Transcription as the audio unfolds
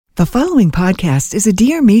The following podcast is a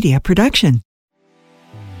Dear Media production.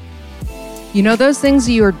 You know those things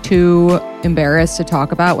you are too embarrassed to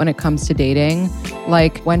talk about when it comes to dating?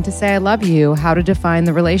 Like when to say I love you, how to define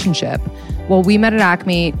the relationship. Well, We Met at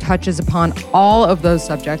Acme touches upon all of those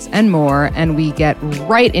subjects and more, and we get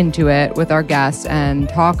right into it with our guests and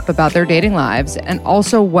talk about their dating lives and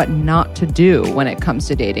also what not to do when it comes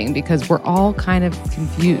to dating, because we're all kind of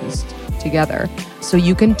confused together. So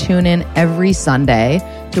you can tune in every Sunday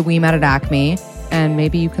to We Met at Acme, and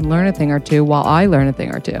maybe you can learn a thing or two while I learn a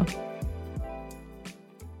thing or two.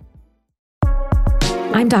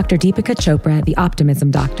 I'm Dr. Deepika Chopra, the Optimism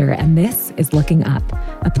Doctor, and this is Looking Up,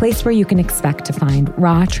 a place where you can expect to find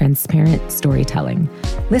raw, transparent storytelling.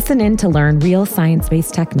 Listen in to learn real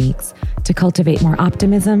science-based techniques to cultivate more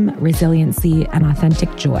optimism, resiliency, and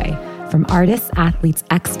authentic joy from artists, athletes,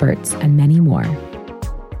 experts, and many more.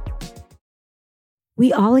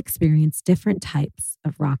 We all experience different types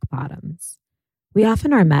of rock bottoms. We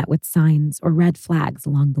often are met with signs or red flags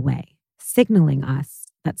along the way, signaling us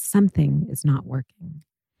that something is not working.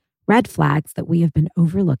 Red flags that we have been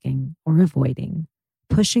overlooking or avoiding,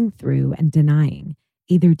 pushing through and denying,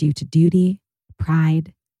 either due to duty,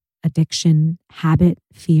 pride, addiction, habit,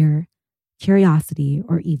 fear, curiosity,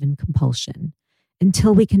 or even compulsion,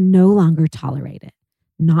 until we can no longer tolerate it,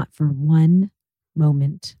 not for one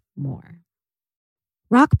moment more.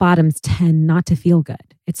 Rock bottoms tend not to feel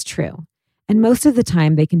good, it's true, and most of the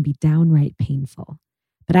time they can be downright painful.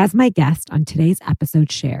 But as my guest on today's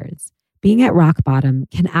episode shares, being at rock bottom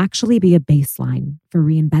can actually be a baseline for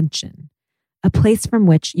reinvention, a place from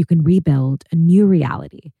which you can rebuild a new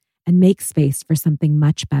reality and make space for something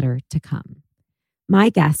much better to come. My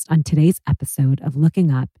guest on today's episode of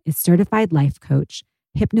Looking Up is certified life coach,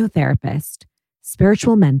 hypnotherapist,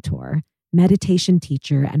 spiritual mentor, meditation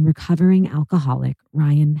teacher, and recovering alcoholic,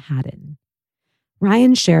 Ryan Haddon.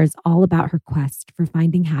 Ryan shares all about her quest for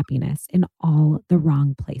finding happiness in all the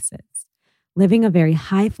wrong places, living a very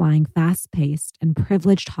high-flying, fast-paced, and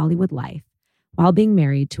privileged Hollywood life while being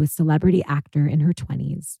married to a celebrity actor in her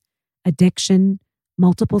 20s, addiction,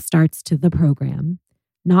 multiple starts to the program,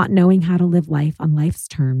 not knowing how to live life on life's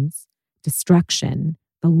terms, destruction,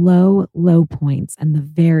 the low, low points, and the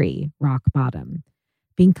very rock bottom,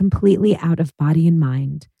 being completely out of body and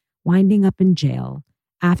mind, winding up in jail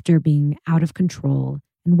after being out of control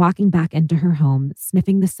and walking back into her home,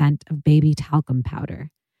 sniffing the scent of baby talcum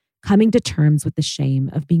powder, coming to terms with the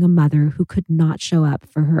shame of being a mother who could not show up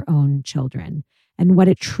for her own children and what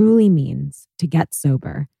it truly means to get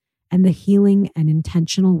sober, and the healing and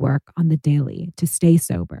intentional work on the daily to stay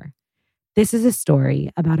sober. This is a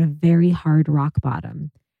story about a very hard rock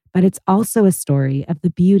bottom, but it's also a story of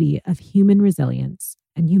the beauty of human resilience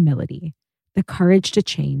and humility, the courage to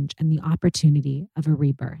change, and the opportunity of a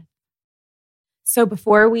rebirth. So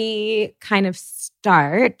before we kind of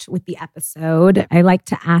start with the episode, I like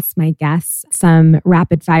to ask my guests some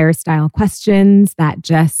rapid fire style questions that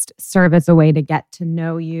just serve as a way to get to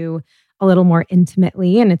know you a little more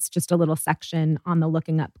intimately. And it's just a little section on the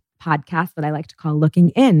Looking Up podcast that I like to call Looking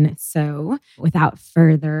In. So without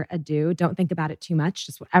further ado, don't think about it too much,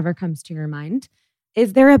 just whatever comes to your mind.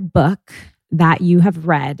 Is there a book that you have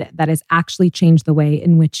read that has actually changed the way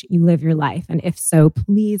in which you live your life? And if so,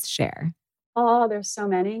 please share. Oh, there's so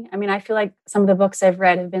many. I mean, I feel like some of the books I've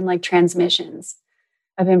read have been like transmissions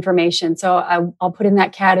of information. So I'll put in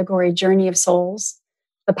that category Journey of Souls,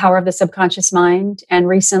 The Power of the Subconscious Mind, and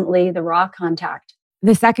recently The Raw Contact.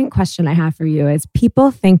 The second question I have for you is,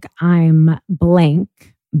 people think I'm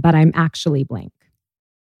blank, but I'm actually blank.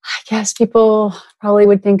 I guess people probably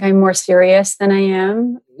would think I'm more serious than I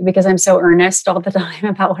am because I'm so earnest all the time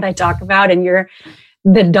about what I talk about, and you're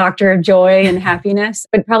the doctor of joy and happiness.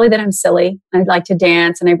 But probably that I'm silly. I like to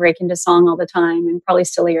dance and I break into song all the time, and probably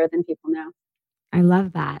sillier than people know. I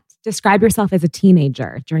love that. Describe yourself as a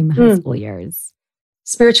teenager during the high school years.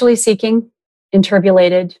 Spiritually seeking,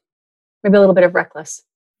 inturbulated, maybe a little bit of reckless.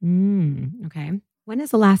 Okay. When is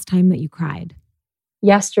the last time that you cried?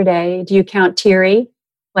 Yesterday. Do you count teary?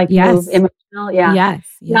 Like yes. Emotional? Yeah. Yes.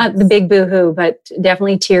 Not the big boohoo, but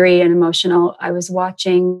definitely teary and emotional. I was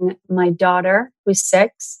watching my daughter, who's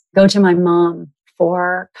 6, go to my mom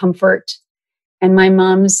for comfort. And my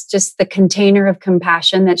mom's just the container of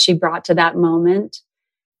compassion that she brought to that moment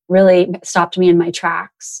really stopped me in my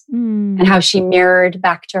tracks. And how she mirrored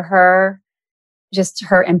back to her just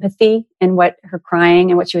her empathy and what her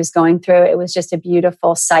crying and what she was going through. It was just a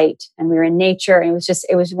beautiful sight. And we were in nature. And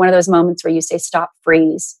it was one of those moments where you say, stop,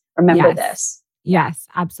 freeze, remember this. Yes,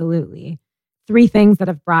 absolutely. 3 things that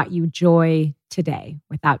have brought you joy today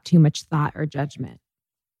without too much thought or judgment.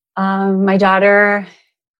 My daughter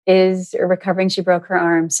is recovering. She broke her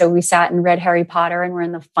arm. So we sat and read Harry Potter, and we're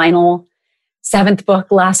in the final 7th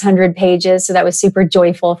book, last 100 pages. So that was super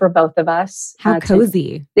joyful for both of us. How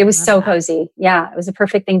cozy. It was so cozy. Yeah, it was a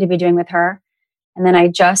perfect thing to be doing with her. And then I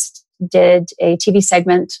just did a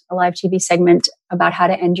live TV segment about how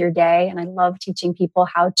to end your day. And I love teaching people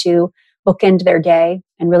how to bookend their day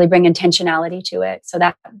and really bring intentionality to it. So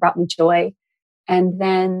that brought me joy. And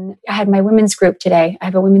then I had my women's group today. I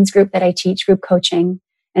have a women's group that I teach, group coaching.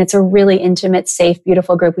 And it's a really intimate, safe,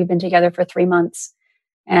 beautiful group. We've been together for 3 months.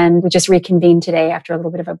 And we just reconvened today after a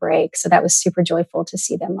little bit of a break. So that was super joyful to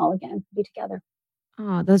see them all again, be together.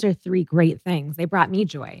 Oh, those are 3 great things. They brought me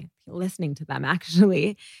joy listening to them,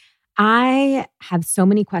 actually. I have so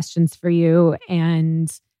many questions for you.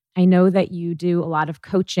 And I know that you do a lot of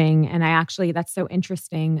coaching. And that's so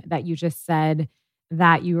interesting that you just said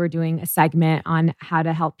that you were doing a segment on how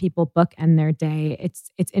to help people bookend their day.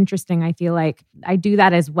 It's interesting. I feel like I do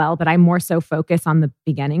that as well, but I more so focus on the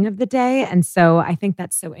beginning of the day. And so I think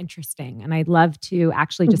that's so interesting. And I'd love to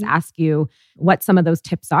actually just ask you what some of those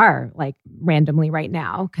tips are, like randomly right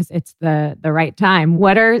now, because it's the right time.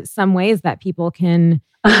 What are some ways that people can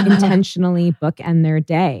intentionally bookend their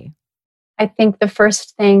day? I think the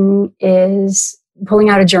first thing is pulling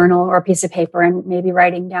out a journal or a piece of paper and maybe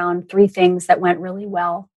writing down 3 things that went really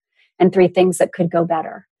well and 3 things that could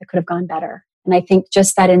have gone better. And I think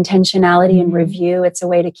just that intentionality and review, it's a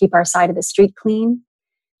way to keep our side of the street clean.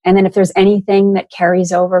 And then if there's anything that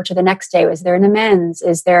carries over to the next day, is there an amends?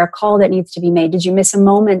 Is there a call that needs to be made? Did you miss a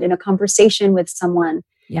moment in a conversation with someone?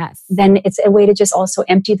 Yes. Then it's a way to just also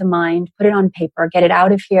empty the mind, put it on paper, get it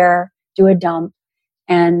out of here, do a dump,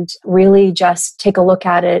 and really just take a look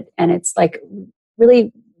at it. And it's like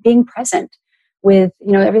really being present with,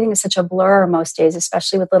 everything is such a blur most days,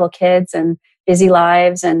 especially with little kids and busy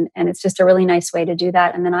lives. And it's just a really nice way to do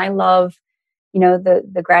that. And then I love,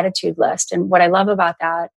 the gratitude list. And what I love about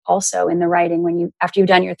that also in the writing, after you've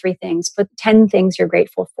done your 3 things, put 10 things you're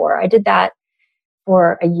grateful for. I did that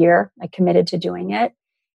for a year. I committed to doing it.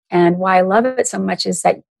 And why I love it so much is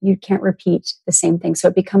that you can't repeat the same thing. So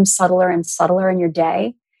it becomes subtler and subtler in your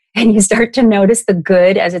day. And you start to notice the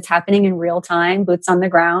good as it's happening in real time, boots on the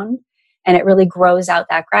ground. And it really grows out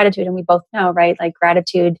that gratitude. And we both know, right? Like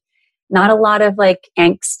gratitude, not a lot of like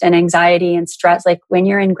angst and anxiety and stress. Like when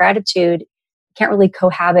you're in gratitude, you can't really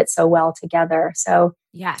cohabit so well together. So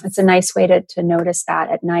it's a nice way to notice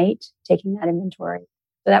that at night, taking that inventory.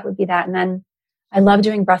 So that would be that. And then I love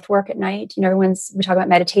doing breath work at night. We talk about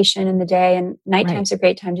meditation in the day, and nighttime's a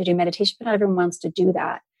great time to do meditation, but not everyone wants to do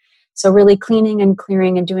that. So really cleaning and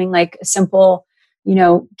clearing and doing like a simple,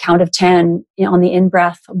 count of 10 on the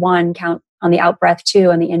in-breath 1, count on the out-breath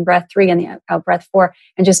 2, on the in-breath 3, and the out-breath 4,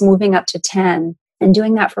 and just moving up to 10 and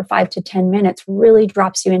doing that for 5 to 10 minutes really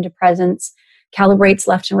drops you into presence, calibrates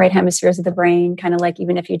left and right hemispheres of the brain, kind of like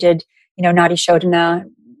even if you did, Nadi Shodhana,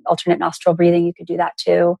 alternate nostril breathing, you could do that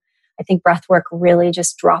too. I think breath work really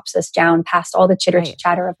just drops us down past all the chitter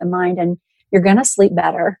chatter of the mind, and you're going to sleep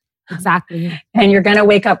better. Exactly. And you're going to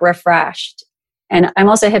wake up refreshed. And I'm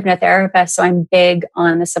also a hypnotherapist, so I'm big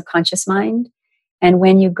on the subconscious mind. And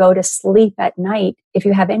when you go to sleep at night, if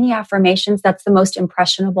you have any affirmations, that's the most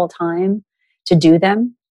impressionable time to do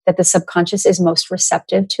them, that the subconscious is most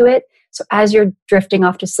receptive to it. So as you're drifting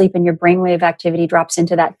off to sleep and your brainwave activity drops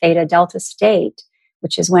into that theta delta state,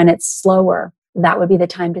 which is when it's slower, that would be the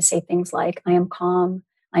time to say things like, I am calm,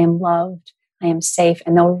 I am loved, I am safe.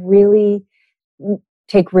 And they'll really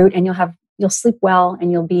take root, and you'll sleep well,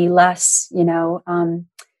 and you'll be less,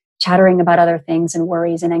 chattering about other things and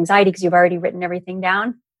worries and anxiety because you've already written everything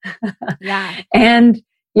down. Yeah. And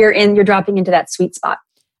you're dropping into that sweet spot.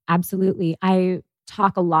 Absolutely. I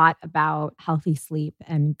talk a lot about healthy sleep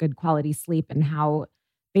and good quality sleep and how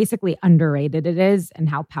basically underrated it is and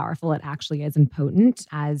how powerful it actually is and potent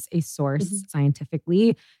as a source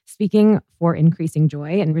scientifically speaking for increasing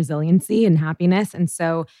joy and resiliency and happiness. And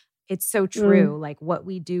so it's so true. Like what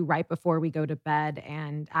we do right before we go to bed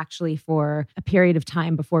and actually for a period of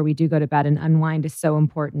time before we do go to bed and unwind is so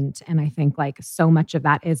important. And I think like so much of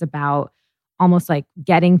that is about almost like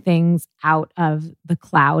getting things out of the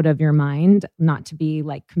cloud of your mind, not to be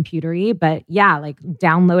like computery, but like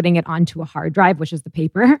downloading it onto a hard drive, which is the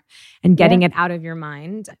paper, and getting it out of your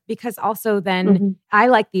mind. Because also then I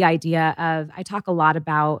like the idea of, I talk a lot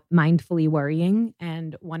about mindfully worrying.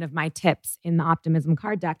 And one of my tips in the optimism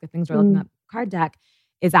card deck, the things we're looking up card deck,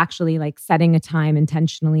 is actually like setting a time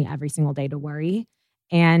intentionally every single day to worry.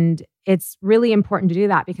 And it's really important to do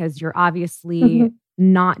that because you're obviously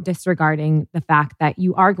not disregarding the fact that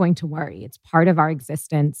you are going to worry. It's part of our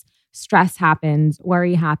existence. Stress happens,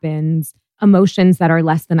 worry happens, emotions that are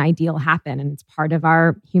less than ideal happen. And it's part of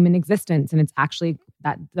our human existence. And it's actually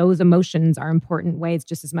that those emotions are important ways,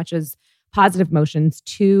 just as much as positive emotions,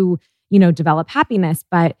 to, develop happiness.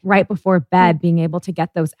 But right before bed, being able to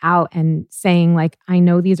get those out and saying, like, I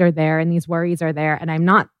know these are there and these worries are there, and I'm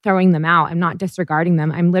not throwing them out. I'm not disregarding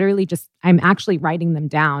them. I'm actually writing them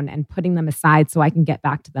down and putting them aside so I can get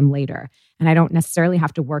back to them later. And I don't necessarily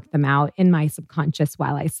have to work them out in my subconscious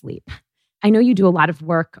while I sleep. I know you do a lot of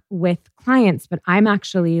work with clients, but I'm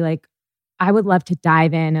actually I would love to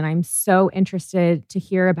dive in, and I'm so interested to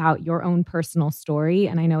hear about your own personal story.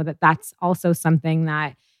 And I know that that's also something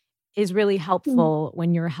that is really helpful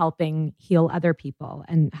when you're helping heal other people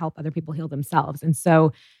and help other people heal themselves. And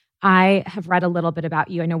so I have read a little bit about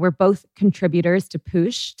you. I know we're both contributors to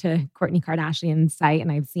Poosh, to Kourtney Kardashian's site, and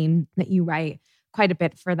I've seen that you write quite a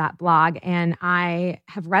bit for that blog. And I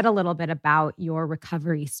have read a little bit about your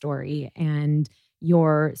recovery story and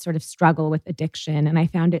your sort of struggle with addiction. And I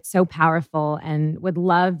found it so powerful, and would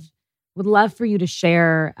love for you to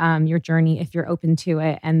share your journey if you're open to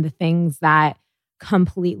it, and the things that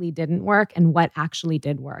completely didn't work and what actually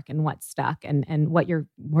did work and what stuck, and what you're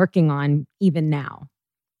working on even now.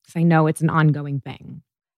 Because I know it's an ongoing thing.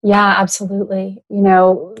 Yeah, absolutely.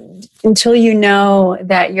 Until you know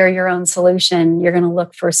that you're your own solution, you're going to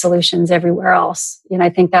look for solutions everywhere else.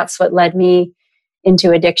 I think that's what led me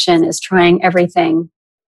into addiction, is trying everything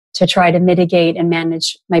to try to mitigate and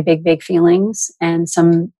manage my big, big feelings and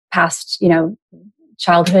some past,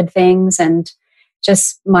 childhood things, and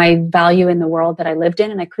just my value in the world that I lived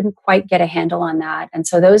in. And I couldn't quite get a handle on that. And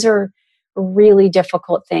so those are really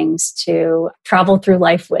difficult things to travel through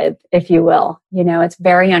life with, if you will. It's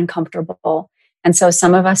very uncomfortable. And so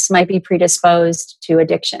some of us might be predisposed to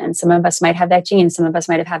addiction. Some of us might have that gene. Some of us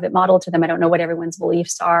might have it modeled to them. I don't know what everyone's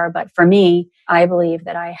beliefs are, but for me, I believe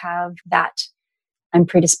that I have that. I'm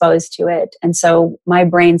predisposed to it. And so my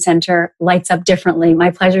brain center lights up differently. My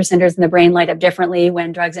pleasure centers in the brain light up differently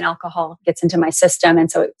when drugs and alcohol gets into my system. And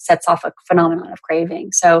so it sets off a phenomenon of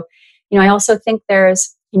craving. So, I also think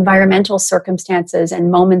there's environmental circumstances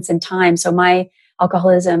and moments in time. So my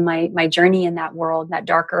alcoholism, my journey in that world, that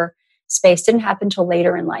darker space, didn't happen till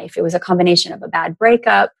later in life. It was a combination of a bad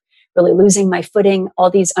breakup, really losing my footing, all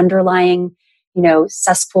these underlying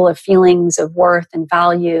cesspool of feelings of worth and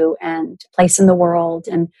value and place in the world.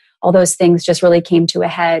 And all those things just really came to a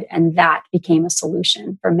head. And that became a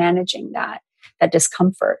solution for managing that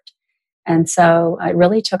discomfort. And so I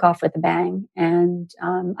really took off with a bang. And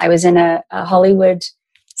I was in a Hollywood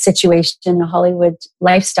situation, a Hollywood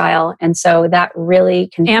lifestyle. And so that really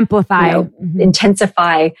can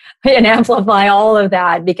intensify and amplify all of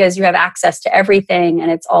that, because you have access to everything, and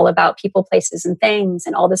it's all about people, places, and things,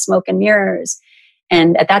 and all the smoke and mirrors.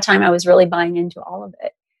 And at that time, I was really buying into all of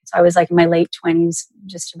it. So I was in my late 20s,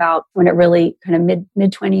 just about when it really kind of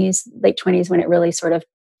mid 20s, late 20s, when it really sort of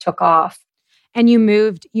took off. And you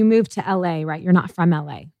moved to LA, right? You're not from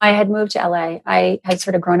LA. I had moved to LA. I had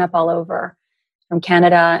sort of grown up all over, from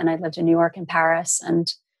Canada, and I lived in New York and Paris,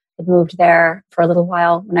 and had moved there for a little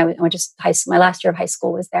while when I went to high school. My last year of high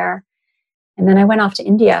school was there. And then I went off to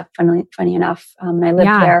India, funny enough, and I lived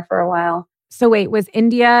there for a while. So wait, was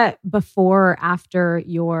India before or after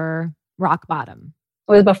your rock bottom?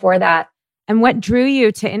 It was before that. And what drew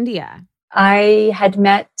you to India? I had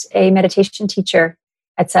met a meditation teacher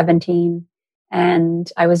at 17,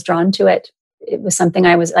 and I was drawn to it. It was something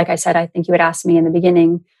I was, like I said, I think you had asked me in the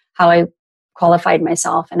beginning how I qualified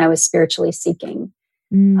myself, and I was spiritually seeking.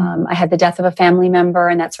 I had the death of a family member,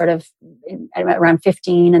 and that sort of around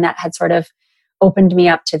 15, and that had sort of opened me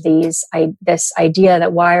up to this idea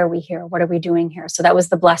that, why are we here? What are we doing here? So that was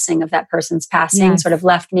the blessing of that person's passing, sort of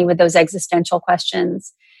left me with those existential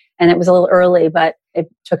questions. And it was a little early, but it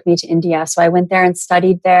took me to India. So I went there and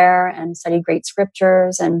studied great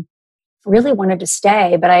scriptures, and really wanted to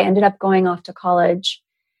stay, but I ended up going off to college.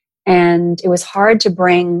 And it was hard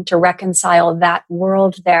to reconcile that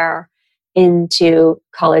world there into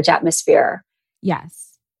college atmosphere.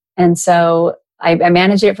 Yes. And so I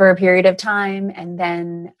managed it for a period of time. And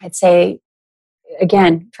then I'd say,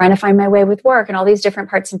 again, trying to find my way with work and all these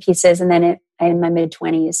different parts and pieces. And then in my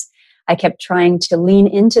mid-20s, I kept trying to lean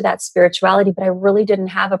into that spirituality, but I really didn't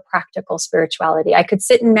have a practical spirituality. I could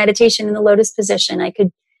sit in meditation in the lotus position. I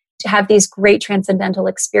could have these great transcendental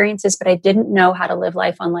experiences, but I didn't know how to live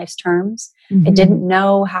life on life's terms. Mm-hmm. I didn't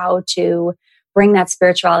know how to bring that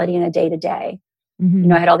spirituality in a day-to-day.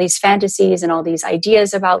 Mm-hmm. I had all these fantasies and all these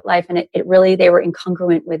ideas about life, and it really, they were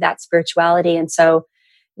incongruent with that spirituality. And so,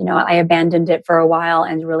 I abandoned it for a while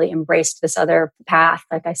and really embraced this other path,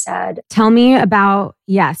 like I said. Tell me about,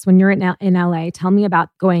 when you're in LA, tell me about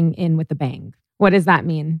going in with a bang. What does that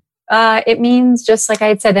mean? It means, just like I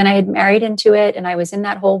had said, then I had married into it and I was in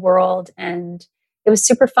that whole world, and it was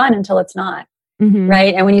super fun until it's not. Mm-hmm.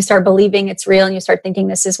 Right. And when you start believing it's real and you start thinking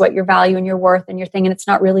this is what your value and your worth and your thing, and it's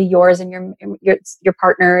not really yours and your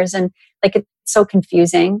partner's, and like, it's so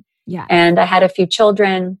confusing. Yeah. And I had a few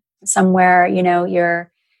children somewhere,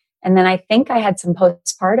 and then I think I had some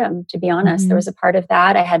postpartum, to be honest. Mm-hmm. There was a part of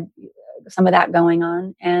that. I had some of that going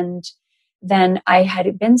on. And then I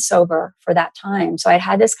had been sober for that time. So I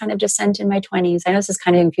had this kind of descent in my 20s. I know this is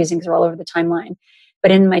kind of confusing because we're all over the timeline, but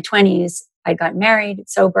in my 20s, I got married,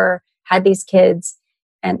 sober, had these kids,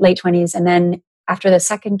 and late 20s. And then after the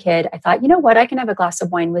second kid, I thought, you know what? I can have a glass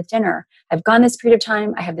of wine with dinner. I've gone this period of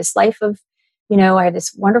time. I have this life of, I have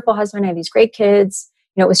this wonderful husband. I have these great kids.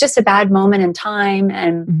 It was just a bad moment in time.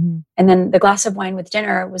 And then the glass of wine with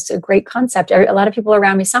dinner was a great concept. A lot of people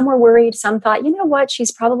around me, some were worried. Some thought, you know what?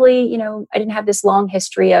 She's probably, I didn't have this long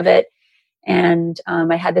history of it. And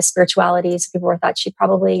I had this spirituality. So people thought she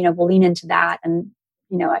probably, will lean into that. And,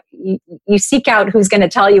 you seek out who's going to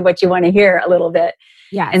tell you what you want to hear a little bit.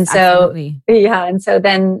 Yeah. And so, absolutely. yeah. And so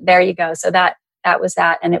then there you go. So that was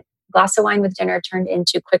that. And a glass of wine with dinner turned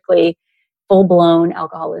into quickly full-blown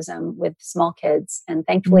alcoholism with small kids. And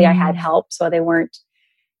thankfully I had help. So they weren't,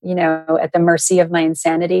 at the mercy of my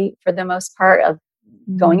insanity for the most part, of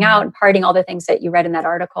going out and partying, all the things that you read in that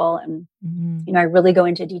article. And, I really go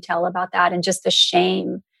into detail about that, and just the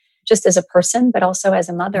shame, just as a person, but also as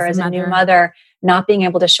a mother, as a new mother, not being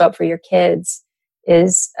able to show up for your kids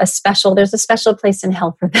is there's a special place in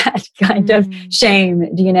hell for that kind of shame,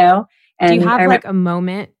 And do you have like a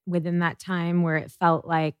moment within that time where it felt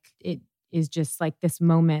like it is just like this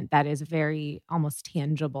moment that is very almost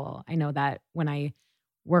tangible? I know that when I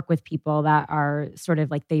work with people that are sort of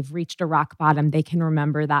like they've reached a rock bottom, they can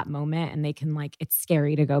remember that moment, and they can, like, it's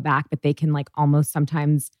scary to go back, but they can, like, almost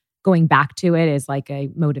sometimes going back to it is like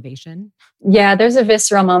a motivation. Yeah, there's a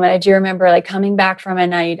visceral moment. I do remember, like, coming back from a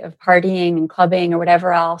night of partying and clubbing or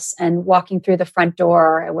whatever else, and walking through the front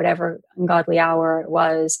door at whatever ungodly hour it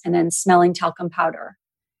was, and then smelling talcum powder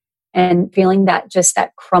and feeling that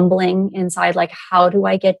crumbling inside, like, how do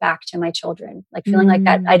I get back to my children? Like, feeling like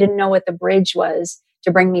that. I didn't know what the bridge was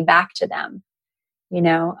to bring me back to them,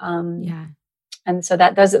 Yeah. And so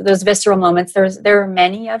that those visceral moments, there are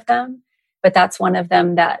many of them, but that's one of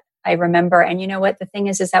them that I remember. And you know what? The thing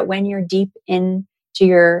is that when you're deep into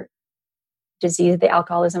your disease, the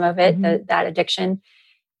alcoholism of it, that addiction,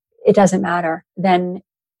 it doesn't matter. Then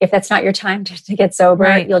if that's not your time to get sober,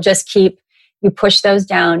 right, you'll just you push those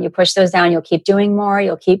down, you'll keep doing more,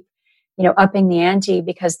 you'll keep, upping the ante,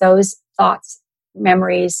 because those thoughts,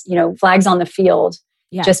 memories, flags on the field,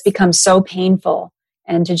 just become so painful.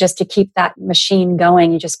 And to keep that machine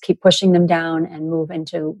going, you just keep pushing them down and move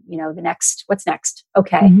into, the next, what's next?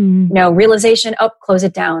 Okay. Realization, close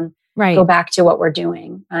it down, right, go back to what we're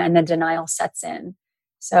doing. And then denial sets in.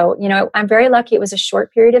 So, I'm very lucky. It was a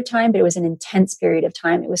short period of time, but it was an intense period of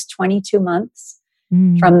time. It was 22 months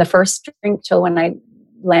from the first drink till when I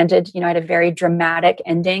landed. I had a very dramatic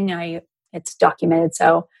ending. It's documented.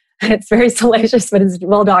 So it's very salacious, but it's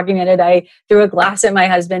well documented. I threw a glass at my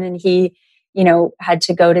husband, and he, had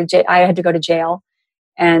to go to jail. I had to go to jail.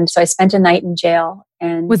 And so I spent a night in jail.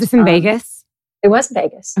 And was this in Vegas? It was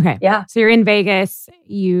Vegas. Okay. Yeah. So you're in Vegas.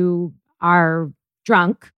 You are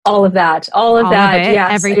drunk. All of that.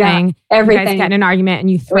 Yes. Everything. Yeah. Everything. You guys get in an argument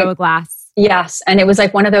and you throw a glass. Yes. And it was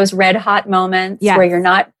like one of those red hot moments where you're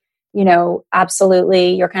not,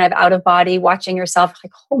 absolutely, you're kind of out of body, watching yourself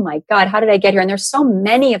like, oh my God, how did I get here? And there's so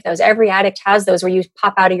many of those. Every addict has those where you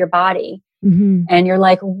pop out of your body and you're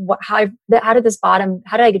like, how did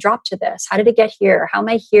I drop to this? How did it get here? How am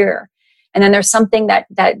I here? And then there's something that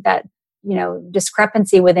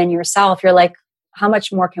discrepancy within yourself. You're like, how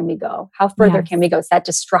much more can we go? How further can we go? It's that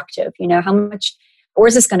destructive,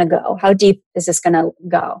 where's this going to go? How deep is this going to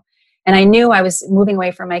go? And I knew I was moving away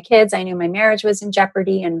from my kids. I knew my marriage was in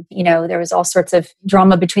jeopardy. And, there was all sorts of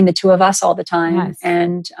drama between the two of us all the time. Yes.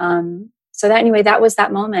 And so that was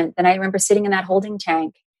that moment. And I remember sitting in that holding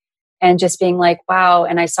tank and just being like, wow.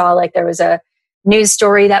 And I saw like there was a news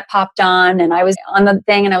story that popped on, and I was on the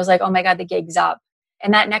thing, and I was like, oh my God, the gig's up.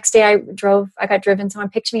 And that next day I got driven. Someone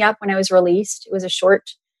picked me up when I was released. It was a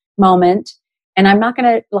short moment. And I'm not going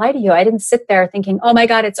to lie to you. I didn't sit there thinking, oh my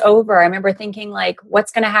God, it's over. I remember thinking like,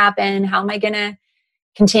 what's going to happen? How am I going to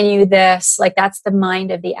continue this? Like, that's the mind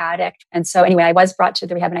of the addict. And so anyway, I was brought to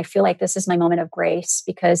the rehab, and I feel like this is my moment of grace,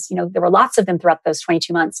 because, there were lots of them throughout those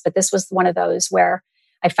 22 months, but this was one of those where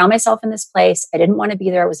I found myself in this place. I didn't want to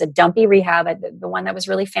be there. It was a dumpy rehab. The one that was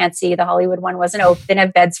really fancy, the Hollywood one, wasn't open, didn't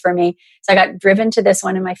have beds for me. So I got driven to this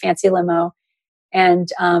one in my fancy limo. And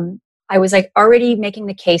I was like already making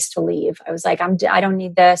the case to leave. I was like, I don't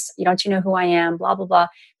need this. Don't you know who I am? Blah, blah, blah.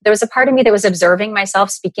 There was a part of me that was observing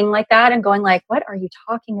myself speaking like that and going like, what are you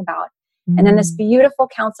talking about? And then this beautiful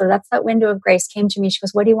counselor, that's that window of grace, came to me. She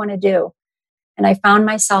goes, what do you want to do? And I found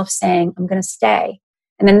myself saying, I'm going to stay.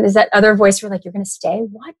 And then there's that other voice where like, you're going to stay?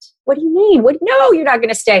 What? What do you mean? No, you're not going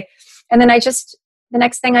to stay. And then the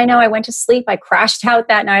next thing I know, I went to sleep. I crashed out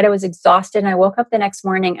that night. I was exhausted. And I woke up the next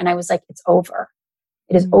morning and I was like, it's over.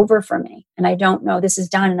 It is over for me. And I don't know, this is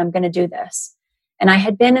done and I'm going to do this. And I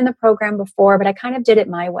had been in the program before, but I kind of did it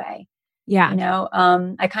my way. Yeah.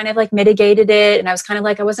 I kind of like mitigated it. And I was kind of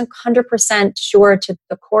like, I wasn't 100% sure to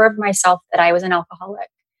the core of myself that I was an alcoholic.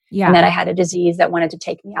 Yeah. And that I had a disease that wanted to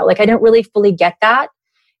take me out. Like I didn't really fully get that.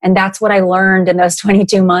 And that's what I learned in those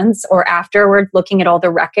 22 months or afterward, looking at all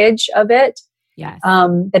the wreckage of it. Yes.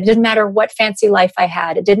 That it didn't matter what fancy life I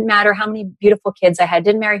had. It didn't matter how many beautiful kids I had. It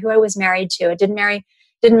didn't matter who I was married to. It didn't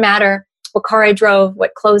matter what car I drove,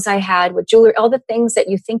 what clothes I had, what jewelry, all the things that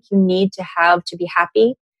you think you need to have to be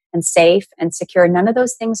happy and safe and secure. None of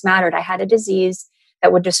those things mattered. I had a disease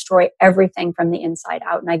that would destroy everything from the inside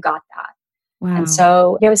out. And I got that. Wow. And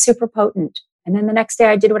so it was super potent. And then the next day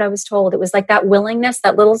I did what I was told. It was like that willingness,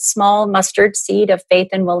 that little small mustard seed of faith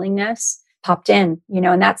and willingness popped in,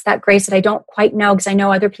 and that's that grace that I don't quite know because I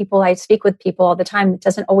know other people, I speak with people all the time. It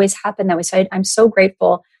doesn't always happen that way. So I'm so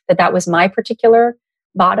grateful that was my particular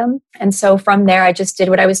bottom. And so from there, I just did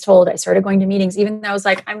what I was told. I started going to meetings, even though I was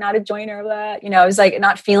like, I'm not a joiner of that. I was like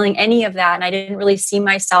not feeling any of that. And I didn't really see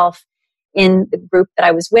myself in the group that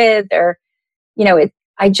I was with or,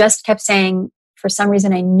 I just kept saying, for some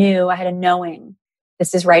reason, I knew I had a knowing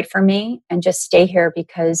this is right for me and just stay here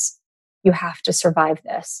because you have to survive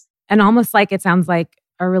this. And almost like it sounds like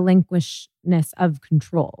a relinquishedness of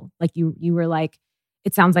control. Like you were like,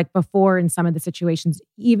 it sounds like before in some of the situations,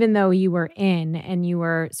 even though you were in and you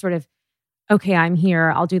were sort of, okay, I'm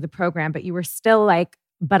here, I'll do the program, but you were still like,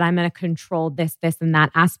 but I'm going to control this, and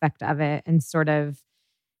that aspect of it. And sort of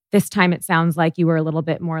this time it sounds like you were a little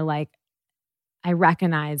bit more like, I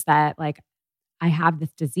recognize that like I have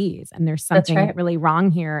this disease and there's something really wrong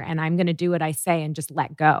here and I'm going to do what I say and just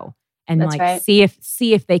let go and see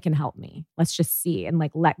if they can help me. Let's just see and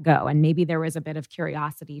like let go. And maybe there was a bit of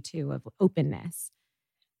curiosity too, of openness.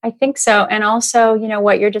 I think so. And also,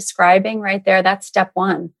 what you're describing right there, that's step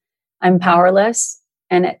one. I'm powerless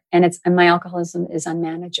and my alcoholism is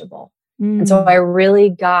unmanageable. And so I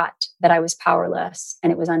really got that I was powerless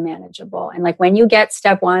and it was unmanageable. And like when you get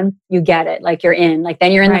step one, you get it. Like you're in, like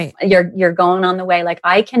then you're in, you're going on the way. Like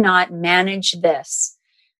I cannot manage this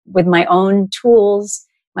with my own tools,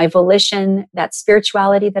 my volition, that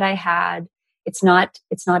spirituality that I had. It's not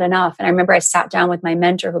enough. And I remember I sat down with my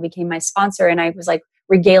mentor who became my sponsor and I was like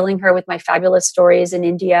regaling her with my fabulous stories in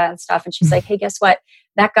India and stuff. And she's like, hey, guess what?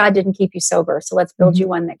 That God didn't keep you sober. So let's build you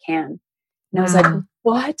one that can. And I was like,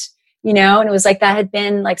 what? And it was like that had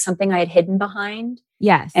been like something I had hidden behind.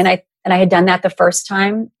 Yes. And I had done that the first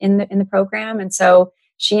time in the program. And so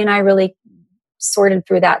she and I really sorted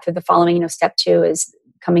through that through the following, step 2 is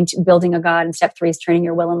coming to building a God. And step 3 is turning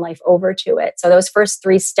your will and life over to it. So those first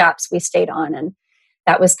 3 steps we stayed on. And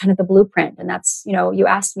that was kind of the blueprint. And that's, you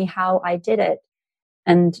asked me how I did it.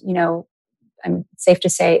 And, I'm safe to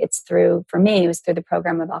say for me, it was through the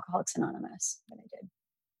program of Alcoholics Anonymous that I did.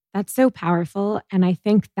 That's so powerful. And I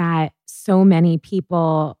think that so many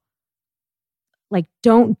people like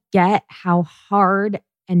don't get how hard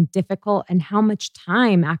and difficult and how much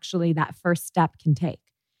time actually that first step can take.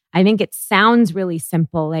 I think it sounds really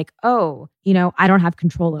simple, like, oh, I don't have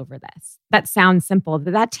control over this. That sounds simple,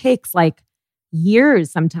 but that takes like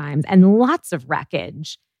years sometimes and lots of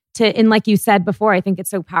wreckage and like you said before, I think it's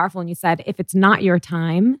so powerful. And you said, if it's not your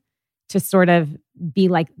time to sort of be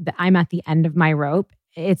like, I'm at the end of my rope,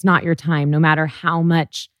 it's not your time, no matter how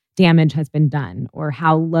much damage has been done or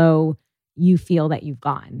how low you feel that you've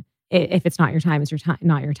gone. If it's not your time, it's your time,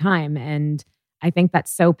 not your time. And I think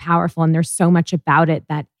that's so powerful. And there's so much about it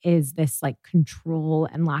that is this like control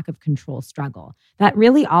and lack of control struggle that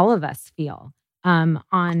really all of us feel on,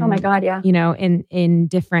 oh my God, yeah. In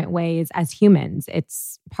different ways as humans.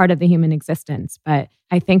 It's part of the human existence. But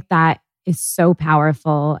I think that is so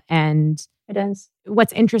powerful. And it is.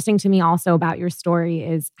 What's interesting to me also about your story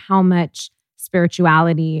is how much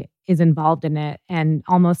spirituality is involved in it. And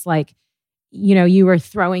almost like, you were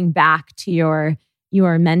throwing back to your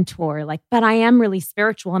mentor, like, but I am really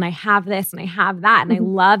spiritual and I have this and I have that. And I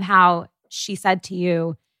love how she said to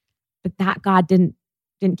you, but that God didn't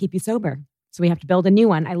keep you sober. So we have to build a new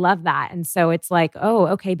one. I love that. And so it's like, oh,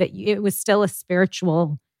 okay, but it was still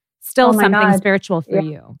something spiritual for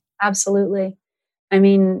you. Absolutely. I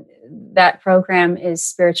mean, that program is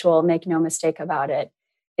spiritual. Make no mistake about it.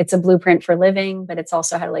 It's a blueprint for living, but it's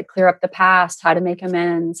also how to like clear up the past, how to make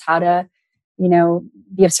amends, how to,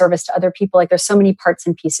 be of service to other people. Like there's so many parts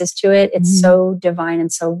and pieces to it. It's so divine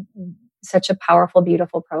and such a powerful,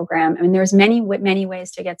 beautiful program. I mean, there's many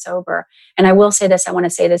ways to get sober. And I will say this, I want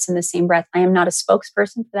to say this in the same breath. I am not a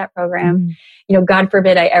spokesperson for that program. God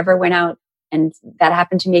forbid I ever went out and that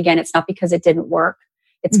happened to me again. It's not because it didn't work.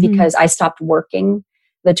 It's because I stopped working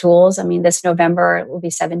the tools. I mean, this November it will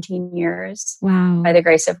be 17 years by the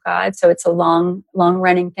grace of God. So it's a long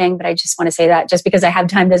running thing. But I just want to say that just because I have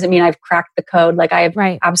time doesn't mean I've cracked the code. Like I have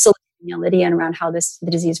absolute humility around how the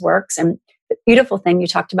disease works. And the beautiful thing, you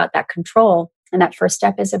talked about that control, and that first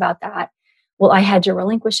step is about that. Well, I had to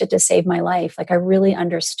relinquish it to save my life. Like I really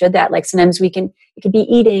understood that. Like sometimes it could be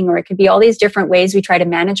eating, or it could be all these different ways we try to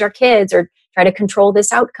manage our kids or try to control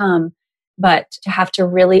this outcome. But to have to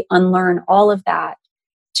really unlearn all of that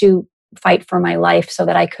to fight for my life so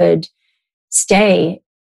that I could stay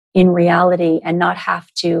in reality and not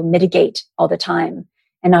have to mitigate all the time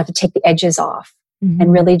and not to take the edges off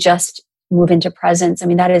and really just move into presence. I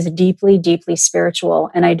mean, that is deeply, deeply spiritual.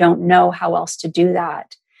 And I don't know how else to do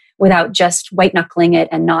that without just white knuckling it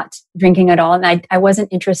and not drinking at all. And I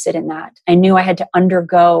wasn't interested in that. I knew I had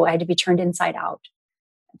to be turned inside out.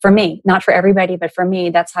 For me, not for everybody, but for me,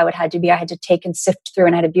 that's how it had to be. I had to take and sift through,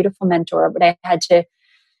 and I had a beautiful mentor, but I had to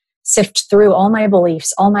sift through all my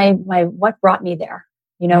beliefs, all my what brought me there.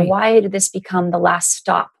 Why did this become the last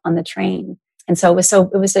stop on the train? And so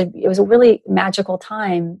it was a really magical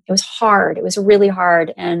time. It was hard. It was really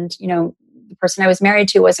hard. And, the person I was married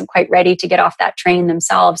to wasn't quite ready to get off that train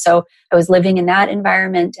themselves. So I was living in that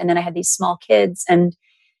environment. And then I had these small kids. And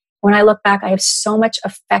when I look back, I have so much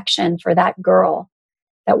affection for that girl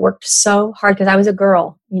that worked so hard, because I was a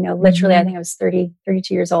girl, literally, I think I was 32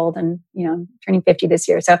 years old and, turning 50 this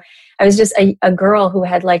year. So I was just a girl who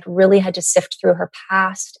had really had to sift through her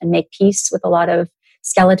past and make peace with a lot of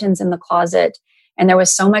skeletons in the closet. And there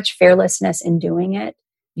was so much fearlessness in doing it.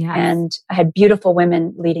 Yes. And I had beautiful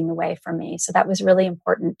women leading the way for me. So that was really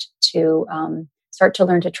important to start to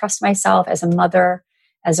learn to trust myself as a mother,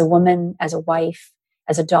 as a woman, as a wife,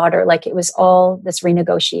 as a daughter. Like it was all this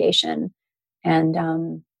renegotiation. And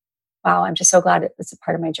wow, I'm just so glad it's a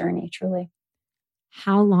part of my journey, truly.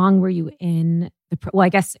 How long were you in well, I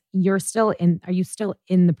guess you're still in, are you still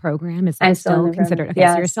in the program? Is that I'm still considered? Okay,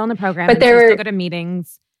 yes. So you're still in the program, but you still go to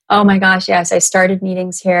meetings. Oh my gosh, yes. I started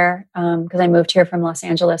meetings here because I moved here from Los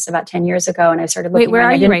Angeles about 10 years ago, and I started looking. Wait, where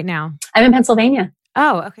are you right now? I'm in Pennsylvania.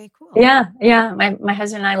 Oh, okay, cool. Yeah. My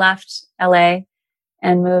husband and I left LA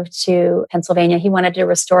and moved to Pennsylvania. He wanted to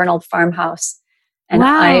restore an old farmhouse. And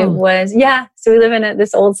I was, so we live in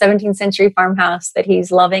this old 17th century farmhouse that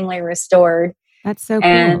he's lovingly restored. That's so cool.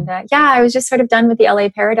 And I was just sort of done with the LA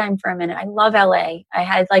paradigm for a minute. I love LA. I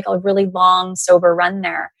had a really long, sober run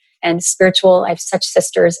there, and spiritual. I have such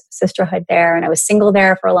sisterhood there. And I was single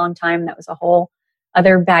there for a long time. That was a whole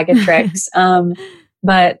other bag of tricks.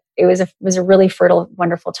 But it was a really fertile,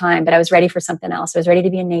 wonderful time. But I was ready for something else. I was ready to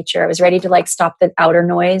be in nature. I was ready to stop the outer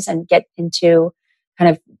noise and get into kind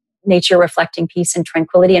of nature reflecting peace and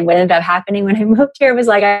tranquility. And what ended up happening when I moved here was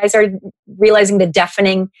I started realizing the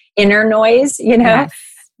deafening inner noise, Yes.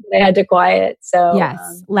 I had to quiet. So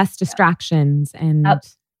yes, less distractions and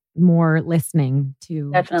more listening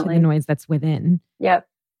to the noise that's within. Yep.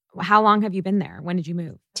 How long have you been there? When did you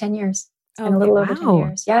move? 10 years. It's been a little over 10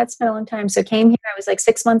 years. Yeah, it's been a long time. So came here, I was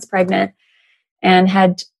 6 months pregnant and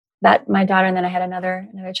had my daughter, and then I had another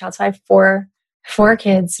child. So I have four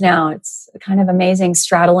kids now. It's kind of amazing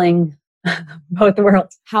straddling both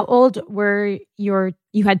worlds. How old were you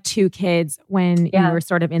had 2 kids when you were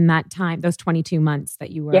sort of in that time, those 22 months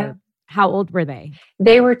that you were, how old were they?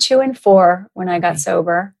 They were 2 and 4 when I got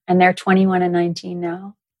sober, and they're 21 and 19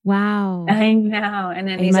 now. Wow. I know. And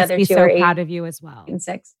then they these must other be 2 so are 8 proud of you as well. and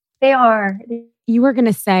 6. They are. You were going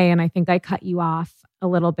to say, and I think I cut you off a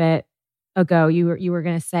little bit ago, you were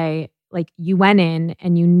going to say, you went in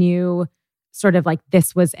and you knew sort of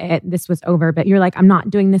this was it, this was over, but you're I'm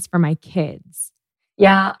not doing this for my kids.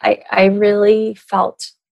 Yeah, I really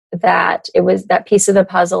felt that it was that piece of the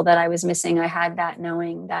puzzle that I was missing. I had that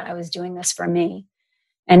knowing that I was doing this for me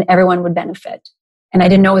and everyone would benefit. And I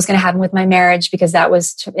didn't know what was going to happen with my marriage because that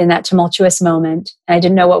was in that tumultuous moment. And I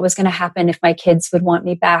didn't know what was going to happen if my kids would want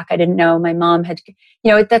me back. I didn't know my mom had,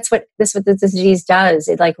 that's what this disease does.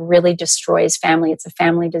 It really destroys family. It's a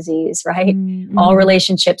family disease, right? Mm-hmm. All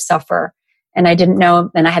relationships suffer. And I didn't know.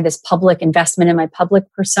 And I had this public investment in my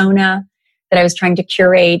public persona that I was trying to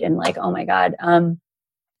curate and oh my God. And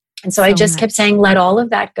so I just kept saying, let all of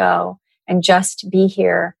that go and just be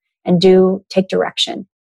here and take direction.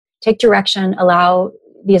 take direction, allow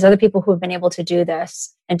these other people who have been able to do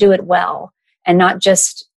this and do it well, and not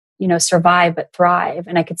just, survive, but thrive.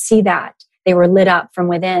 And I could see that they were lit up from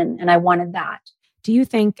within, and I wanted that. Do you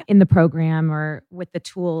think in the program or with the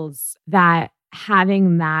tools that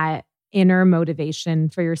having that inner motivation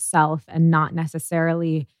for yourself and not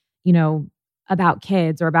necessarily, about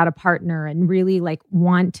kids or about a partner and really like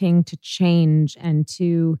wanting to change and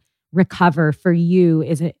to recover for you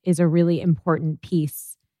is a really important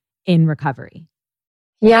piece in recovery?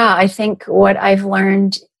 Yeah, I think what I've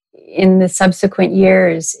learned in the subsequent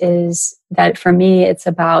years is that for me, it's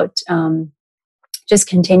about just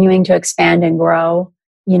continuing to expand and grow,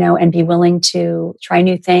 and be willing to try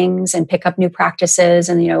new things and pick up new practices.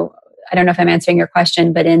 And, I don't know if I'm answering your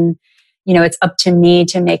question, but it's up to me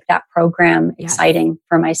to make that program exciting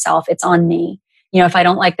for myself. It's on me. If I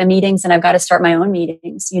don't like the meetings, then I've got to start my own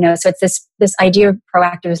meetings, so it's this idea of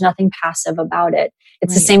proactive. There's nothing passive about it.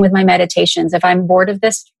 It's the same with my meditations. If I'm bored of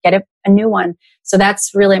this, get a new one. So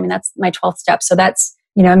that's really, that's my 12th step. So that's,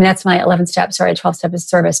 that's my 11th step. Sorry, 12th step is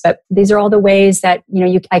service. But these are all the ways that,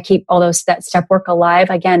 I keep all that step work alive.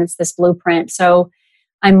 Again, it's this blueprint. So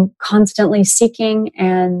I'm constantly seeking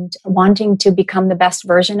and wanting to become the best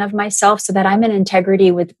version of myself so that I'm in integrity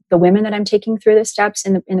with the women that I'm taking through the steps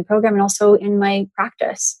in the program and also in my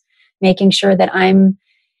practice, making sure that I'm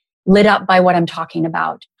lit up by what I'm talking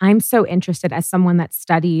about. I'm so interested as someone that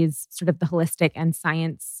studies sort of the holistic and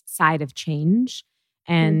science side of change.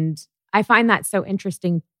 And I find that so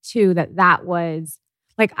interesting too, that was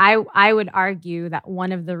like, I would argue that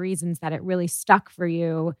one of the reasons that it really stuck for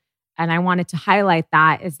you, and I wanted to highlight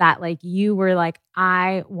that, is that like you were like,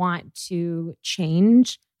 I want to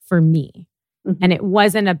change for me. Mm-hmm. And it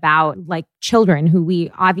wasn't about like children who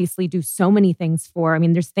we obviously do so many things for. I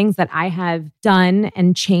mean, there's things that I have done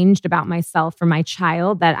and changed about myself for my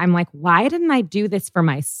child that I'm like, why didn't I do this for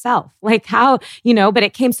myself? Like how, but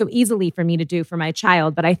it came so easily for me to do for my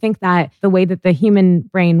child. But I think that the way that the human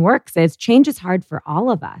brain works is change is hard for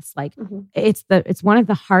all of us. Like it's one of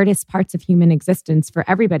the hardest parts of human existence for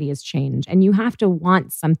everybody is change. And you have to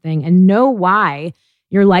want something and know why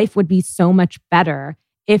your life would be so much better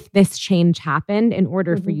if this change happened in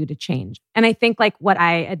order for you to change. And I think like what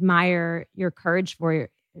I admire your courage for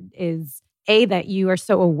is that you are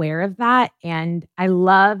so aware of that. And I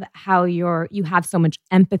love how you have so much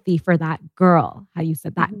empathy for that girl, how you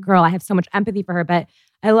said that girl, I have so much empathy for her, but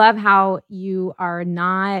I love how you are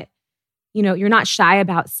not, you're not shy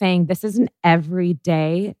about saying this is an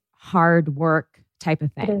everyday hard work type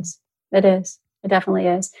of thing. It is. It definitely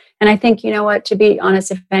is. And I think, to be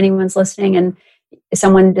honest, if anyone's listening and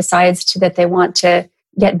someone decides that they want to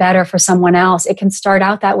get better for someone else, it can start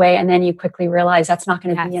out that way. And then you quickly realize that's not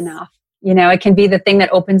going to be enough. It can be the thing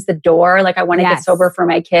that opens the door. Like I want to get sober for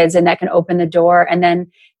my kids, and that can open the door. And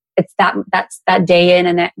then it's that's that day in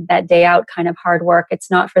and that day out kind of hard work.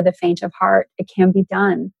 It's not for the faint of heart. It can be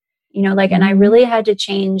done, and I really had to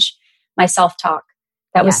change my self-talk.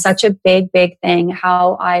 That was such a big thing.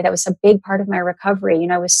 That was a big part of my recovery.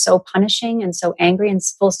 I was so punishing and so angry and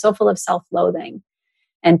so full of self-loathing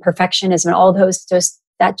and perfectionism and all those,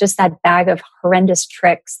 that bag of horrendous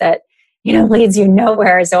tricks that, leads you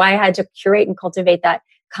nowhere. So I had to curate and cultivate that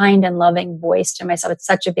kind and loving voice to myself. It's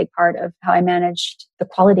such a big part of how I managed the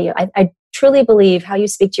quality. I truly believe how you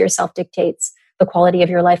speak to yourself dictates the quality of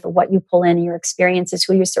your life, of what you pull in, your experiences,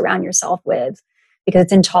 who you surround yourself with. Because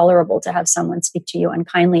it's intolerable to have someone speak to you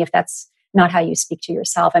unkindly if that's not how you speak to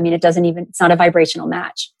yourself. I mean, it's not a vibrational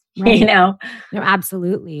match, right. No,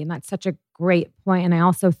 absolutely. And that's such a great point. And I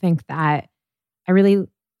also think that I really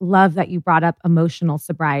love that you brought up emotional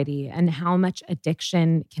sobriety and how much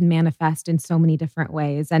addiction can manifest in so many different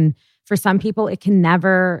ways. And for some people, it could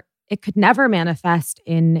never manifest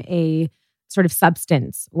in a sort of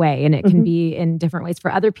substance way. And it can be in different ways.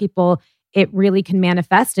 For other people, it really can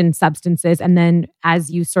manifest in substances. And then as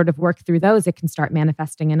you sort of work through those, it can start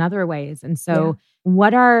manifesting in other ways. And so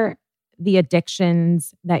what are the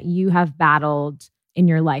addictions that you have battled in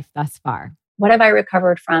your life thus far? What have I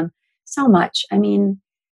recovered from? So much. I mean,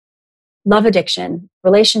 love addiction,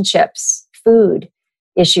 relationships, food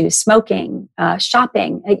issues, smoking,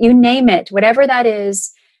 shopping, you name it, whatever that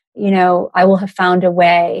is, I will have found a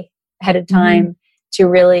way ahead of time to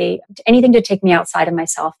really, anything to take me outside of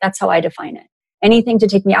myself. That's how I define it. Anything to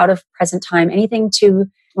take me out of present time, anything to,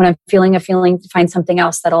 when I'm feeling a feeling, to find something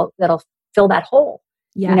else that'll fill that hole.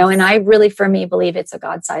 Yes. And I really, for me, believe it's a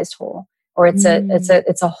God-sized hole, or it's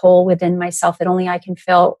a hole within myself that only I can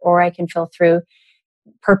fill, or I can fill through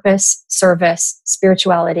purpose, service,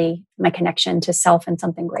 spirituality, my connection to self and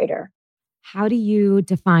something greater. How do you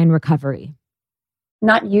define recovery?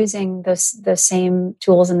 not using the same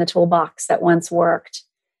tools in the toolbox that once worked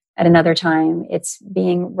at another time. It's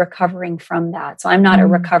recovering from that. So I'm not a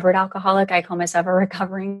recovered alcoholic. I call myself a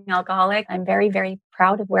recovering alcoholic. I'm very, very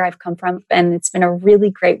proud of where I've come from. And it's been a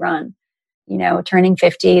really great run. Turning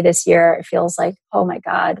 50 this year, it feels like, oh my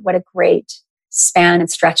God, what a great span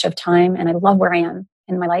and stretch of time. And I love where I am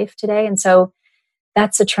in my life today. And so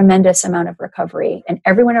that's a tremendous amount of recovery. And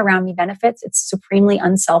everyone around me benefits. It's supremely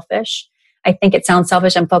unselfish. I think it sounds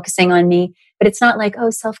selfish. I'm focusing on me, but it's not like, oh,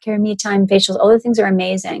 self-care, me time, facials, all those things are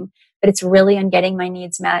amazing, but it's really on getting my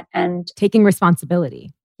needs met and taking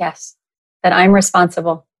responsibility. Yes, that I'm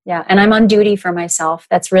responsible. Yeah. And I'm on duty for myself.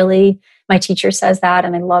 That's really, my teacher says that.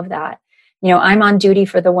 And I love that. I'm on duty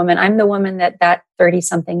for the woman. I'm the woman that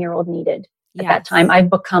 30-something-year-old needed at that time. I've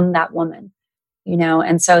become that woman,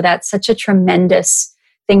 and so that's such a tremendous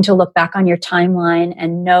thing to look back on your timeline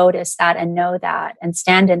and notice that and know that and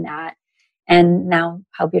stand in that. And now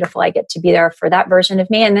how beautiful I get to be there for that version of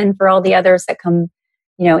me. And then for all the others that come,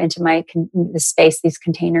 into the space, these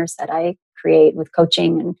containers that I create with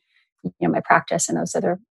coaching and, my practice and those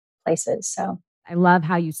other places. So I love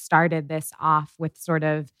how you started this off with sort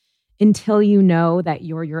of, until you know that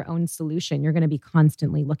you're your own solution, you're going to be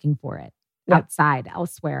constantly looking for it outside,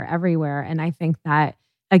 elsewhere, everywhere. And I think that,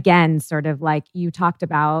 again, sort of like you talked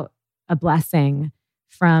about a blessing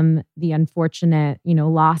from the unfortunate,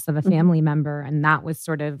 loss of a family member. And that was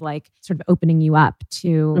sort of opening you up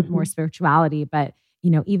to more spirituality. But,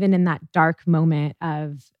 even in that dark moment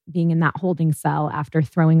of being in that holding cell after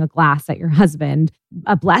throwing a glass at your husband,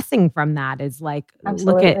 a blessing from that is like,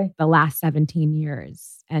 Absolutely. Look at the last 17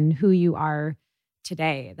 years and who you are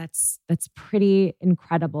today. That's pretty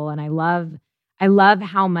incredible. And I love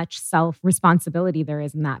how much self-responsibility there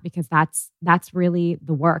is in that, because that's really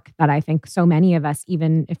the work that I think so many of us,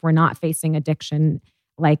 even if we're not facing addiction,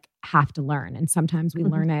 have to learn. And sometimes we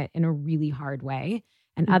learn it in a really hard way.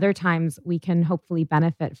 And other times we can hopefully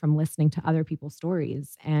benefit from listening to other people's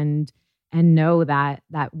stories and know that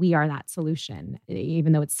we are that solution.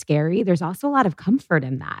 Even though it's scary, there's also a lot of comfort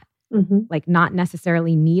in that. Not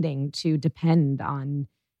necessarily needing to depend on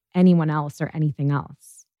anyone else or anything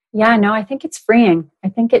else. Yeah, no, I think it's freeing. I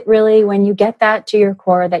think it really, when you get that to your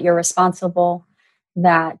core, that you're responsible,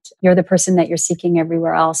 that you're the person that you're seeking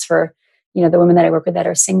everywhere else. For, the women that I work with that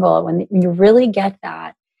are single, when you really get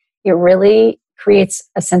that, it really creates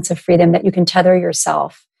a sense of freedom that you can tether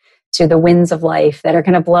yourself to the winds of life that are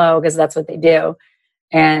going to blow, because that's what they do.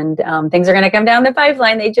 And things are going to come down the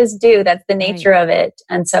pipeline. They just do. That's the nature of it.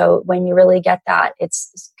 And so when you really get that,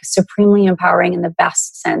 it's supremely empowering in the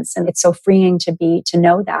best sense. And it's so freeing to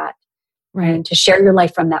know that, and to share your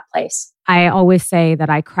life from that place. I always say that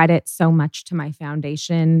I credit so much to my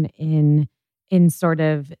foundation in sort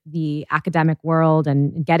of the academic world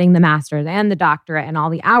and getting the master's and the doctorate and all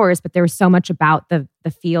the hours. But there was so much about the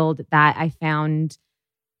field that I found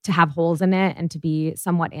to have holes in it and to be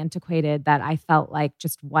somewhat antiquated, that I felt like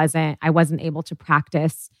I wasn't able to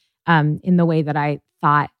practice in the way that I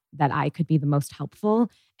thought that I could be the most helpful.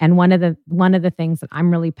 And one of the things that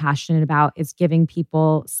I'm really passionate about is giving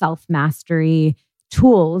people self-mastery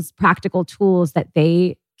tools, practical tools that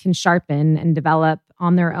they can sharpen and develop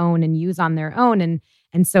on their own and use on their own.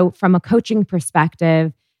 And so from a coaching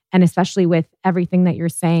perspective, and especially with everything that you're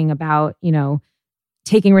saying about,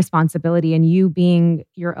 taking responsibility and you being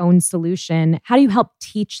your own solution, how do you help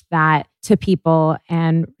teach that to people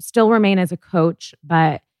and still remain as a coach,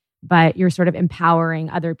 but you're sort of empowering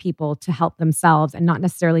other people to help themselves and not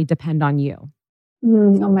necessarily depend on you?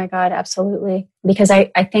 Oh my God, absolutely. Because I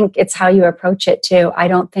think it's how you approach it too. I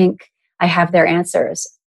don't think I have their answers.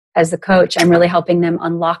 As the coach, I'm really helping them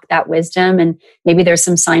unlock that wisdom. And maybe there's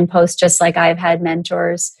some signposts, just like I've had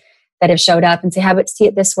mentors that have showed up and say, how about see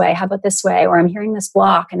it this way? How about this way? Or I'm hearing this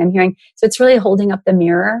block and so it's really holding up the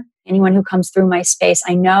mirror. Anyone who comes through my space,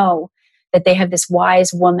 I know that they have this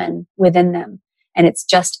wise woman within them. And it's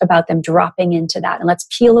just about them dropping into that. And let's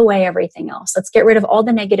peel away everything else. Let's get rid of all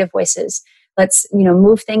the negative voices. Let's,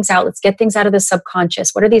 move things out. Let's get things out of the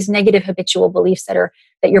subconscious. What are these negative habitual beliefs that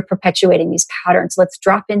you're perpetuating, these patterns? Let's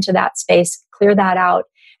drop into that space, clear that out.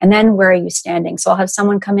 And then where are you standing? So I'll have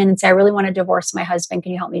someone come in and say, I really want to divorce my husband.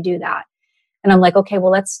 Can you help me do that? And I'm like, okay,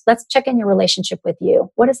 well, let's check in your relationship with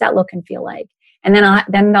you. What does that look and feel like? And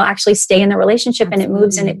then they'll actually stay in the relationship. Absolutely. And it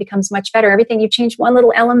moves and it becomes much better. Everything, you change one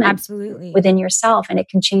little element. Absolutely. Within yourself and it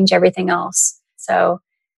can change everything else. So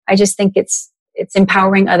I just think it's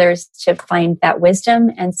empowering others to find that wisdom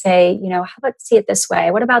and say, how about see it this way?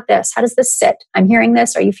 What about this? How does this sit? I'm hearing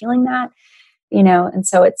this. Are you feeling that? And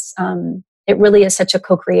so it really is such a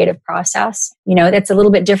co-creative process. That's a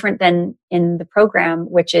little bit different than in the program,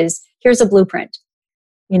 which is here's a blueprint.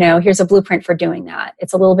 here's a blueprint for doing that.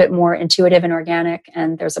 It's a little bit more intuitive and organic,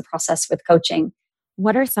 and there's a process with coaching.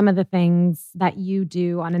 What are some of the things that you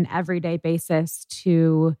do on an everyday basis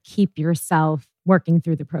to keep yourself working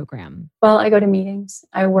through the program? Well, I go to meetings.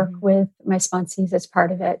 I work with my sponsees as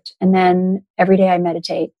part of it. And then every day I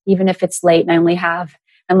meditate, even if it's late and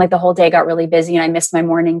I'm like the whole day got really busy and I missed my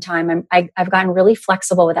morning time. I've gotten really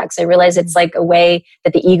flexible with that because I realize it's like a way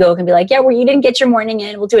that the ego can be like, yeah, well, you didn't get your morning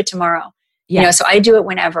in. We'll do it tomorrow. Yeah. So I do it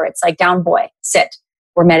whenever. It's like, down boy, sit,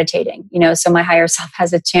 we're meditating, so my higher self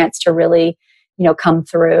has a chance to really, come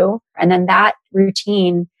through. And then that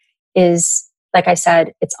routine is, like I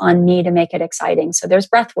said, it's on me to make it exciting. So there's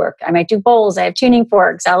breath work. I might do bowls. I have tuning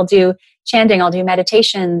forks. I'll do chanting. I'll do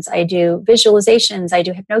meditations. I do visualizations. I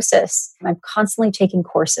do hypnosis. I'm constantly taking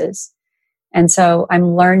courses. And so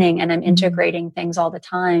I'm learning and I'm integrating things all the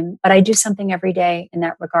time, but I do something every day in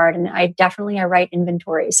that regard. And I write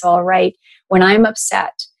inventory. So I'll write when I'm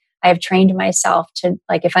upset. I have trained myself to,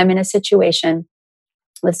 like, if I'm in a situation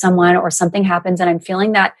with someone or something happens and I'm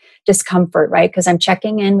feeling that discomfort, right? Because I'm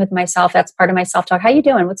checking in with myself. That's part of my self-talk. How you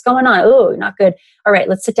doing? What's going on? Oh, not good. All right,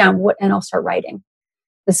 let's sit down. And I'll start writing.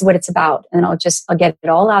 This is what it's about. And I'll get it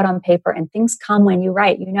all out on paper, and things come when you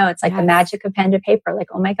write. It's like the magic of pen to paper. Like,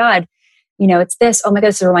 oh my God, it's this. Oh my God,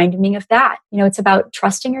 this is reminding me of that. It's about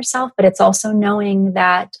trusting yourself, but it's also knowing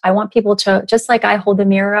that I want people to, just like I hold the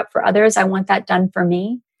mirror up for others, I want that done for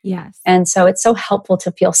me. Yes. And so it's so helpful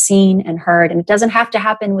to feel seen and heard. And it doesn't have to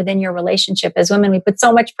happen within your relationship. As women, we put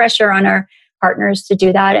so much pressure on our partners to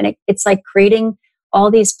do that. And it's like creating all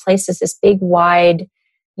these places, this big, wide,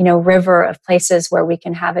 river of places where we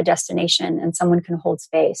can have a destination and someone can hold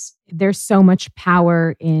space. There's so much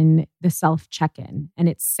power in the self-check-in. And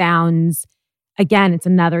it sounds, again, it's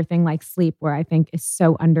another thing like sleep where I think is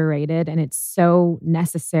so underrated, and it's so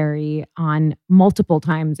necessary on multiple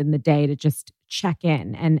times in the day to just check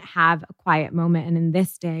in and have a quiet moment. And in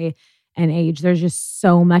this day and age, there's just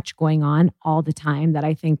so much going on all the time that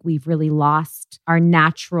I think we've really lost our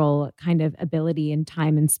natural kind of ability in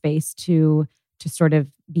time and space to sort of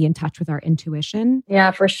be in touch with our intuition. Yeah,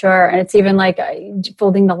 for sure. And it's even like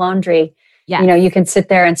folding the laundry. Yeah. You can sit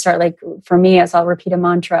there and start, like, for me, as I'll repeat a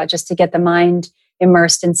mantra just to get the mind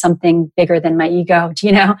immersed in something bigger than my ego,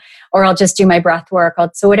 or I'll just do my breath work.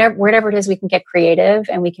 So whatever it is, we can get creative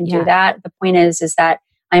and we can do that. The point is that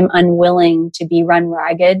I'm unwilling to be run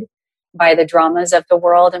ragged by the dramas of the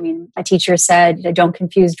world. I mean, my teacher said, don't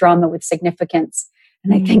confuse drama with significance.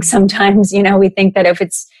 And I think sometimes, we think that if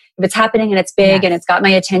it's happening and it's big and it's got my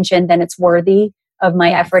attention, then it's worthy of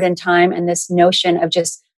my effort and time. And this notion of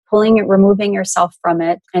just removing yourself from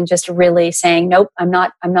it and just really saying, nope, I'm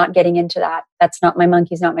not getting into that. That's not my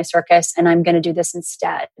monkeys, not my circus. And I'm going to do this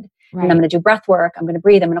instead. Right. And I'm going to do breath work. I'm going to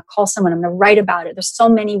breathe. I'm going to call someone. I'm going to write about it. There's so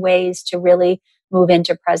many ways to really move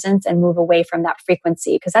into presence and move away from that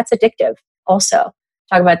frequency, because that's addictive. Also,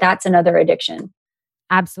 talk about that's another addiction.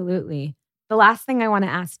 Absolutely. The last thing I want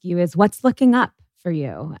to ask you is, what's looking up for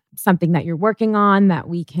you? Something that you're working on that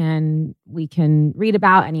we can read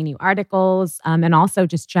about, any new articles, and also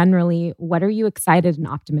just generally, what are you excited and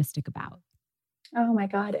optimistic about? Oh my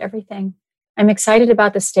God, everything. I'm excited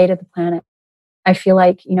about the state of the planet. I feel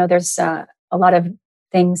like, there's a lot of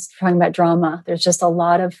things talking about drama. There's just a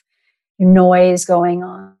lot of noise going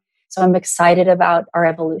on. So I'm excited about our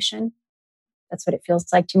evolution. That's what it feels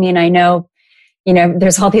like to me. And I know,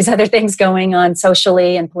 there's all these other things going on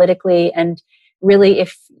socially and politically, and really,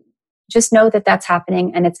 if just know that that's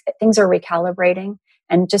happening and things are recalibrating,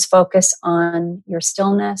 and just focus on your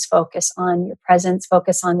stillness, focus on your presence,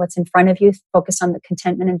 focus on what's in front of you, focus on the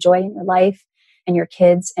contentment and joy in your life and your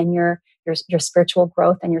kids and your spiritual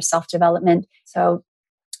growth and your self-development. So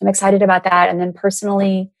I'm excited about that. And then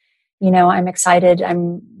personally, I'm excited. I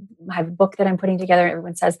have a book that I'm putting together.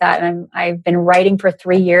 Everyone says that. And I've been writing for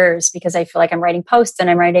 3 years because I feel like I'm writing posts and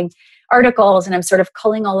I'm writing articles, and I'm sort of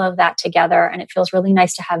culling all of that together. And it feels really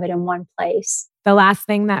nice to have it in one place. The last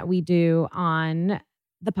thing that we do on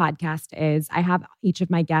the podcast is I have each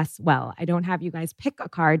of my guests. Well, I don't have you guys pick a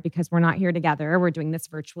card because we're not here together. We're doing this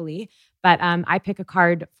virtually. But I pick a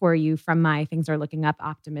card for you from my Things Are Looking Up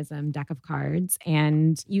Optimism deck of cards.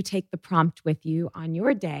 And you take the prompt with you on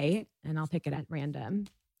your day, and I'll pick it at random.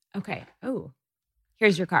 Okay. Oh,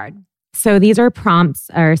 here's your card. So these are prompts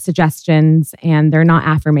or suggestions, and they're not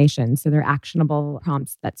affirmations. So they're actionable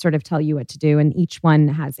prompts that sort of tell you what to do. And each one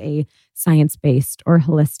has a science-based or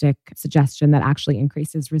holistic suggestion that actually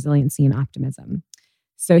increases resiliency and optimism.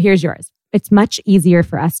 So here's yours. It's much easier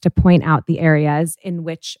for us to point out the areas in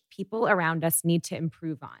which people around us need to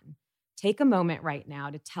improve on. Take a moment right now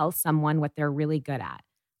to tell someone what they're really good at.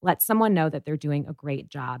 let someone know that they're doing a great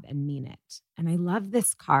job and mean it. And I love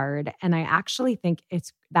this card. And I actually think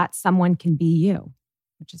it's that someone can be you,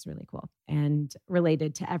 which is really cool and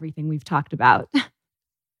related to everything we've talked about.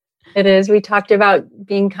 It is. We talked about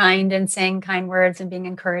being kind and saying kind words and being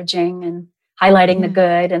encouraging and highlighting the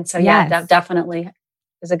good. And so, that definitely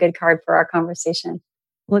is a good card for our conversation.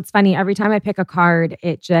 Well, it's funny. Every time I pick a card,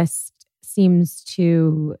 it just seems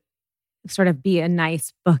to sort of be a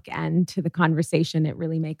nice bookend to the conversation. It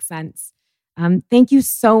really makes sense. Thank you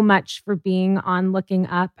so much for being on Looking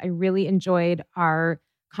Up. I really enjoyed our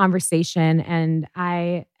conversation, and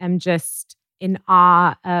I am just in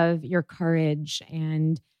awe of your courage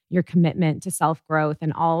and your commitment to self-growth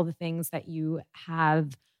and all the things that you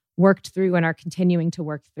have worked through and are continuing to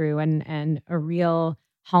work through. And a real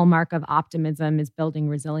hallmark of optimism is building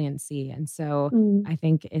resiliency. And so I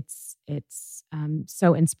think it's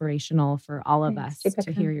so inspirational for all of us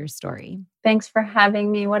to hear your story. Thanks for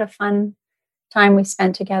having me. What a fun time we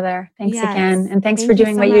spent together. Thanks again. And thanks for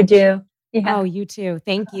doing what you do. Yeah. Oh, you too.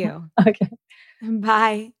 Thank you. Okay.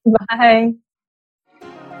 Bye. Bye.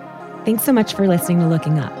 Thanks so much for listening to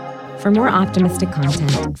Looking Up. For more optimistic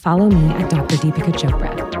content, follow me at Dr. Deepika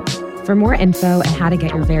Chopra. For more info and how to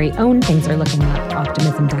get your very own Things Are Looking Up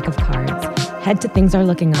optimism deck of cards, head to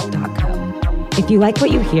thingsareLookingUp.co. If you like what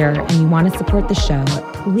you hear and you want to support the show,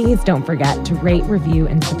 please don't forget to rate, review,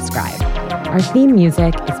 and subscribe. Our theme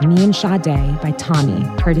music is Me and Sade by Tommy,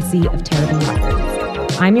 courtesy of Terrible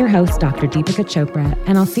Records. I'm your host, Dr. Deepika Chopra,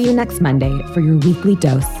 and I'll see you next Monday for your weekly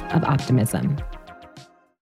dose of optimism.